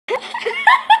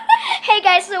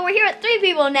guys, so we're here with 3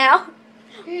 people now.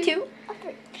 2 or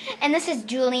 3. And this is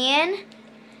Julian.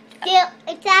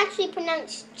 It's actually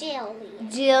pronounced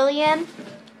Jillian.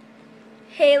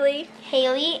 Haley,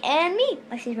 and me.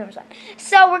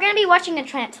 So we're going to be watching and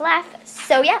trying not to laugh.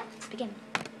 So yeah, let's begin.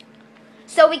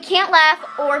 So we can't laugh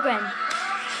or grin.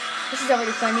 This is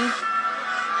already funny.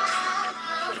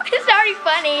 It's already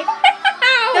funny.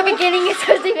 The beginning is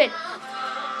so stupid.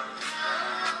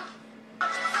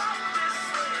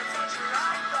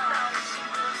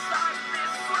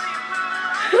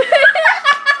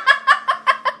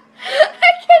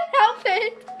 I can't help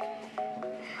it.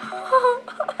 Oh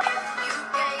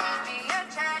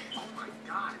my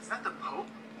God, is that the Pope?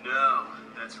 No,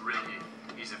 that's Ricky.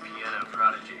 He's a piano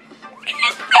prodigy.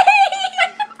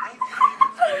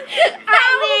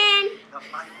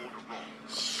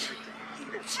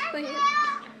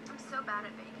 I'm so bad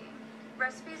at baking.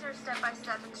 Recipes are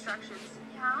step-by-step instructions.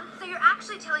 Yeah? So you're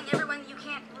actually telling everyone you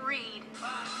can't read.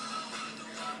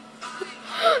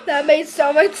 That made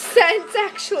so much sense,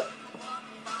 actually.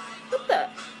 What the?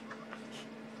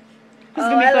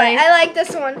 I like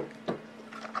this one.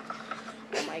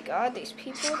 Oh my God, these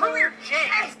people. Come here,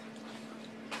 James.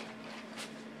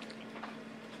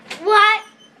 What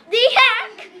the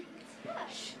heck?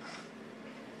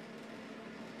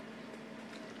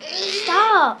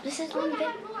 Stop. This is one big.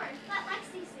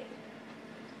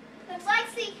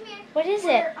 Lexi, come here. What is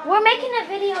it? We're making a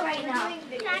video right now.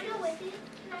 Can I go with you?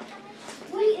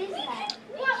 What is that?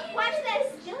 Watch this.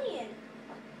 Jillian.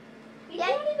 We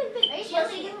can't even fit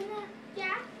Jillian.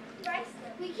 Yeah, right.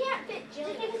 We can't fit Just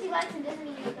Jillian. because he likes him doesn't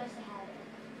mean you're supposed to have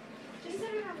it. Just so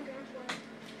we have a girl toy.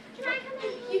 Can I come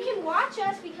in? You can watch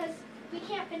us because we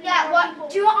can't fit Yeah, more what? people.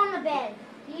 Do it on the bed.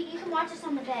 You can watch us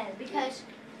on the bed because.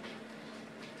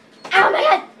 Oh my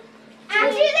God!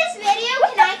 After this video,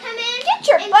 can I come in? Get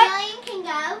your and butt. Jillian can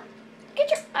go.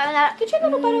 Get your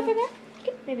little butt over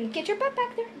there. Get your butt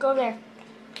back there. Go over there.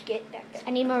 Get back there.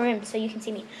 I need more room so you can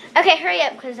see me. Okay, hurry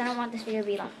up because I don't want this video to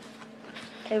be long.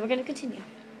 Okay, we're gonna continue.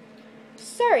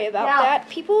 Sorry about Yeah. that.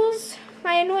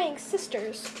 My annoying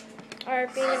sisters are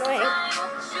being annoying.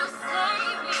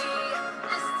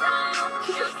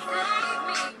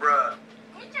 Bruh.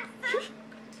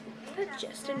 That's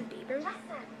Justin Bieber. What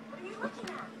are you looking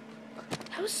at?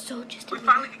 That was so Justin We Bieber.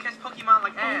 finally can catch Pokemon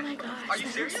like ass. Oh my gosh, Are you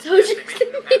that serious? was so Justin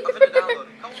I'm finna Bieber. download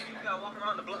it. Come on, you gotta walk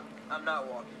around the block. I'm not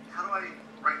walking. How do I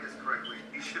write this correctly?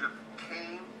 You should have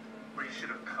came or you should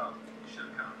have come? You should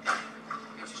have come.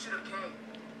 Yes, you should have came.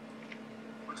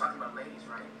 We're talking about ladies,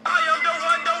 right? I am the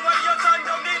one, your son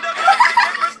don't need the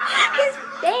His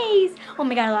face. Oh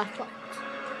my God, I laughed.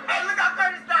 Hey, look how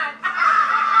Curtis died.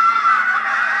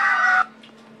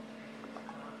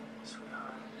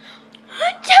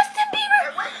 Justin Bieber,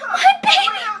 my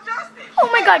baby. Oh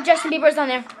my God, Justin Bieber's on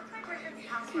there.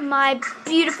 My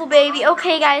beautiful baby.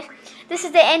 Okay, guys, this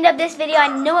is the end of this video. I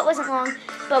know it wasn't long,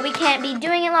 but we can't be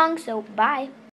doing it long, so bye.